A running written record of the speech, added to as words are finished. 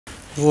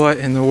What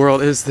in the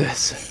world is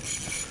this?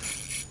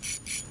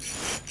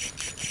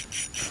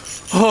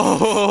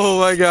 Oh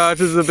my gosh,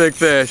 this is a big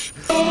fish.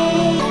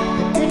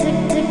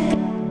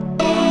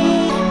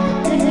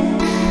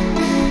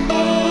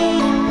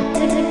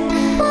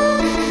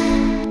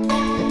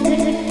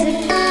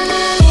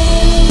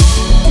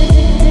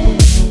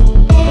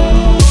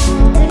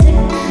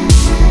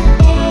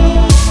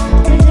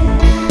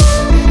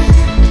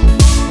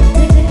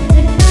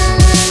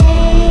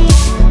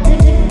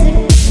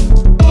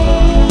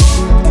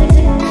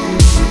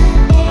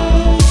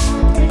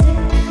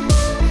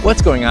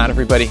 What's going on,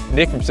 everybody?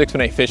 Nick from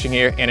 618 Fishing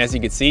here, and as you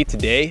can see,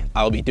 today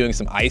I'll be doing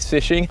some ice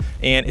fishing,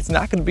 and it's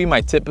not going to be my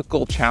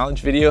typical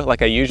challenge video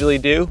like I usually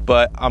do,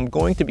 but I'm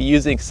going to be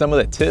using some of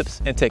the tips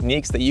and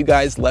techniques that you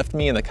guys left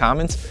me in the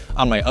comments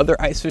on my other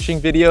ice fishing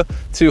video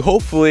to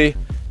hopefully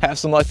have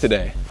some luck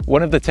today.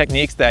 One of the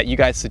techniques that you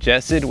guys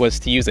suggested was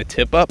to use a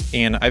tip up,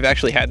 and I've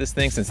actually had this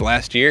thing since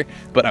last year,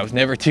 but I was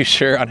never too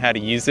sure on how to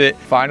use it.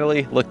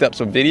 Finally looked up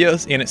some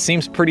videos, and it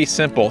seems pretty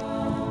simple.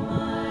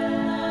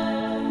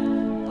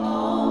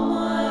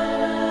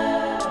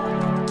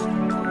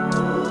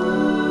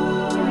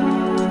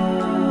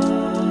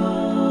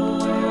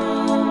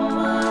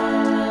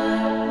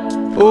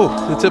 Oh,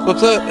 the tip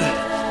up's up.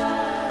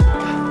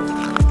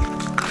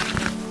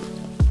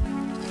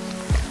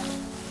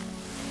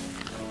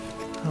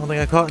 I don't think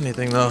I caught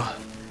anything though.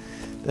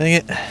 Dang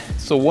it.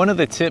 So one of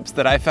the tips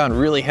that I found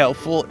really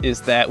helpful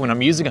is that when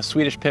I'm using a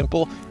Swedish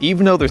pimple,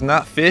 even though there's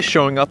not fish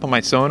showing up on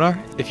my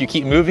sonar, if you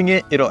keep moving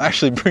it, it'll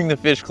actually bring the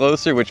fish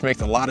closer, which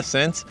makes a lot of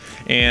sense.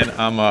 And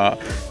I'm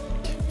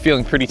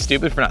feeling pretty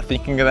stupid for not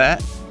thinking of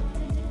that.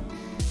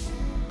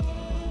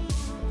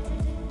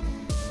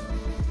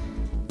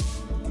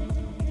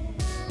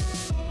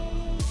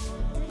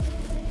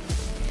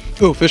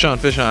 Oh, fish on,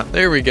 fish on.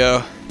 There we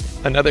go.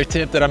 Another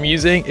tip that I'm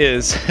using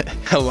is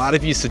a lot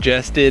of you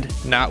suggested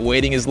not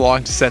waiting as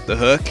long to set the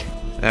hook.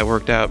 That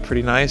worked out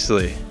pretty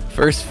nicely.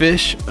 First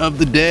fish of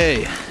the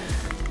day.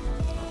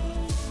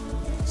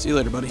 See you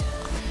later, buddy.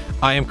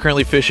 I am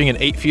currently fishing in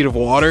 8 feet of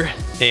water,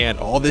 and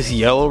all this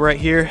yellow right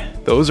here,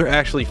 those are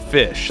actually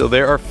fish. So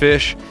there are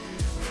fish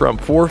from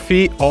 4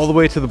 feet all the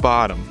way to the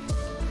bottom.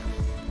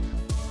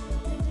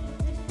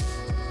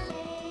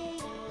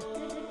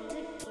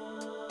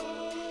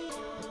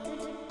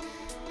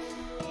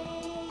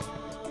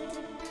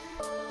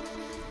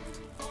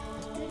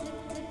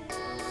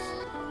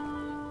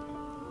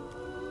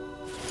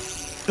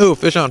 Oh,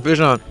 fish on, fish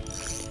on.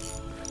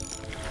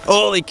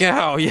 Holy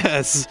cow,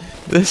 yes.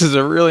 This is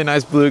a really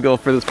nice bluegill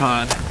for this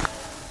pond.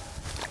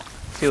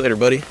 See you later,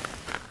 buddy.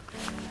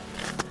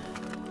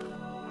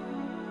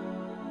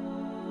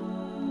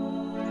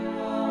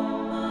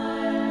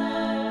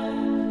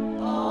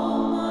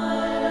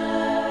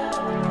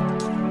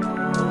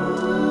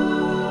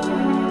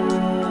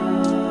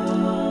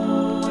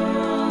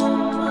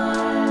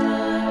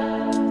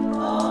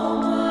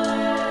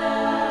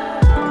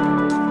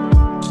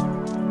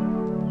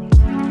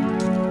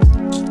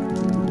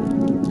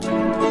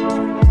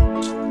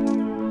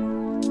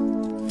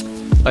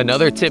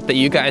 Another tip that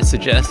you guys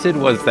suggested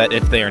was that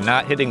if they are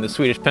not hitting the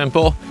Swedish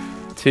pimple,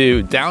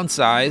 to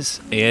downsize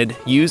and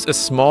use a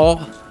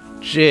small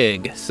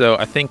jig. So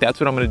I think that's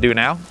what I'm gonna do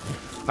now.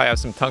 I have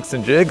some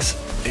tungsten jigs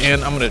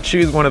and I'm gonna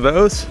choose one of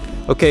those.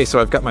 Okay, so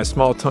I've got my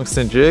small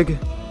tungsten jig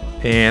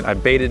and I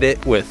baited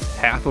it with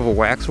half of a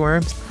wax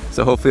worm.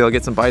 So hopefully I'll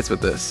get some bites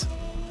with this.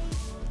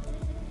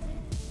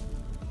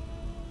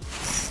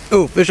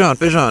 Oh, fish on,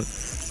 fish on.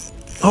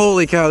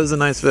 Holy cow, this is a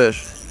nice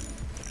fish.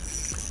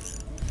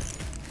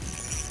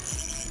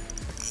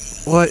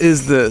 What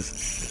is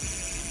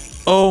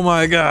this? Oh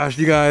my gosh,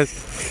 you guys.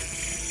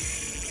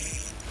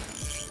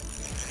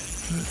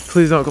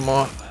 Please don't come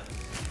off.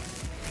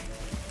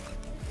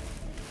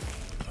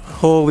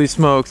 Holy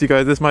smokes, you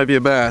guys, this might be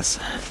a bass.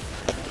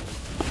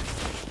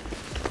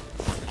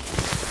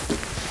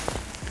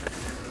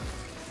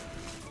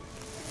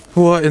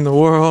 What in the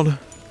world?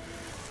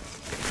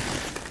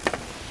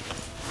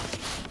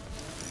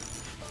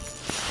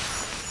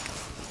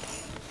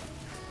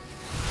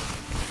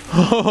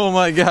 Oh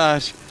my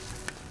gosh.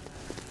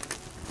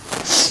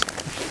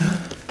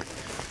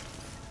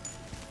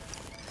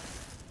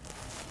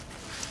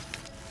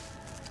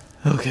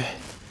 Okay.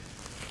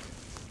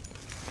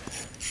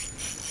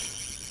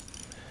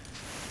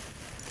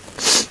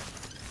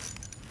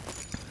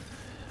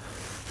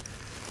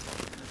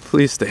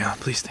 Please stay on,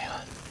 please stay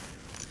on.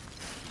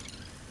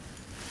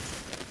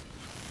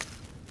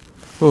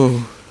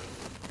 Oh.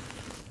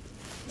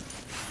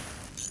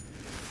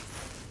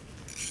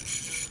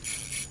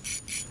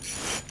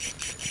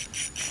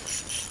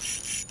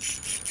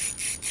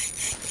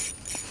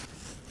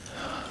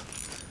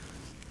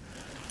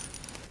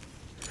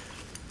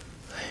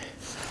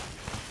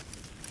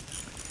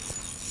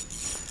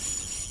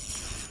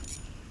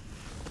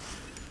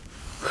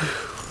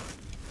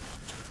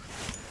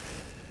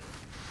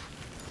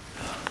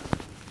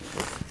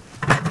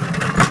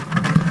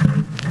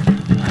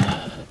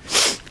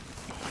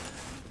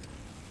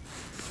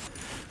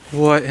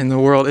 What in the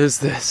world is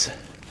this?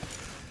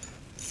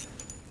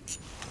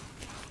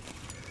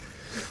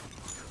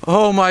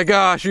 Oh my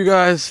gosh, you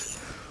guys.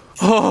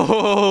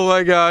 Oh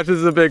my gosh, this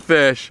is a big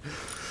fish.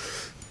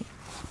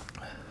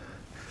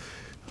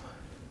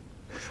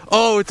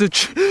 Oh,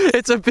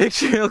 it's a big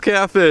channel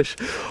catfish.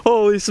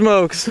 Holy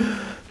smokes.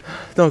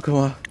 Don't come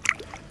on.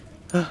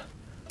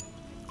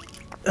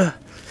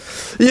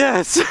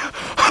 Yes!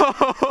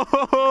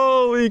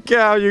 Holy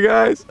cow, you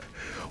guys.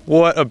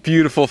 What a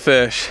beautiful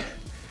fish.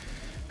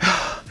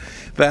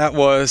 That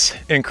was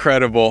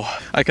incredible.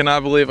 I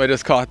cannot believe I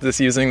just caught this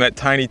using that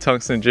tiny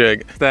tungsten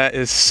jig. That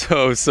is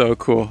so, so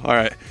cool. All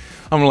right,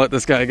 I'm gonna let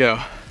this guy go.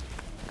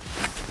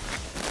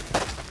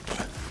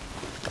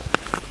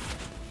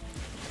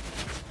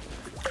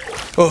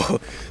 Oh,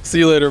 see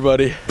you later,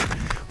 buddy.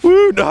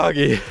 Woo,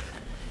 doggy.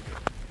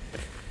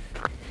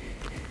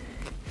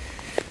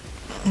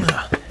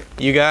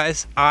 You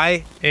guys,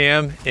 I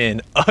am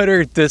in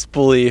utter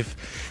disbelief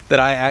that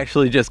I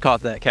actually just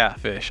caught that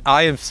catfish.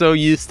 I am so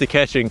used to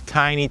catching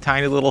tiny,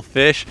 tiny little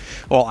fish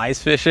while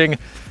ice fishing,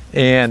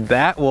 and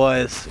that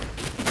was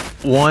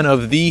one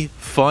of the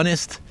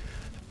funnest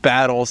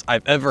battles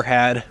I've ever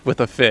had with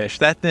a fish.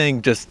 That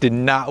thing just did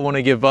not want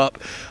to give up.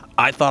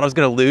 I thought I was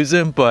gonna lose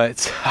him,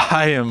 but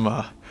I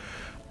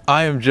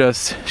am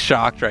just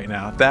shocked right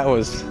now. That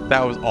was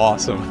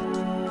awesome.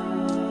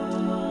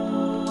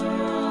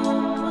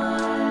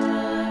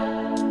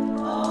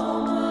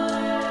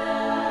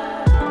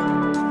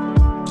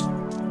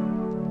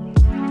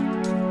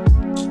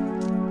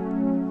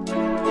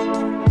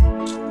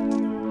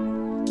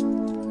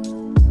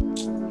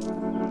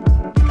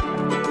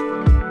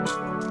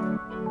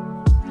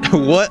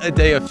 What a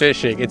day of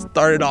fishing. It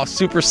started off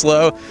super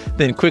slow,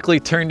 then quickly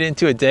turned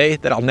into a day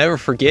that I'll never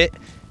forget.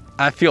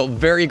 I feel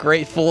very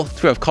grateful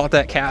to have caught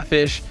that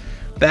catfish.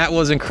 That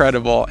was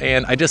incredible.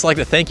 And I just like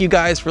to thank you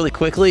guys really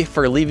quickly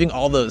for leaving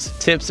all those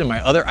tips in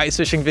my other ice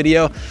fishing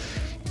video.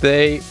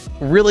 They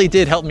really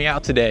did help me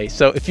out today.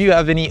 So if you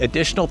have any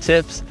additional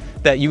tips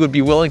that you would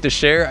be willing to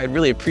share, I'd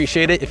really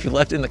appreciate it if you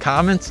left in the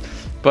comments.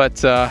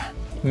 But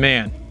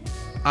man,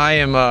 I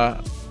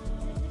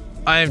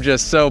am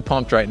just so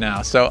pumped right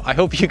now. So I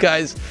hope you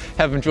guys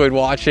have enjoyed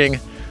watching.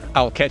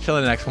 I will catch you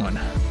on the next one.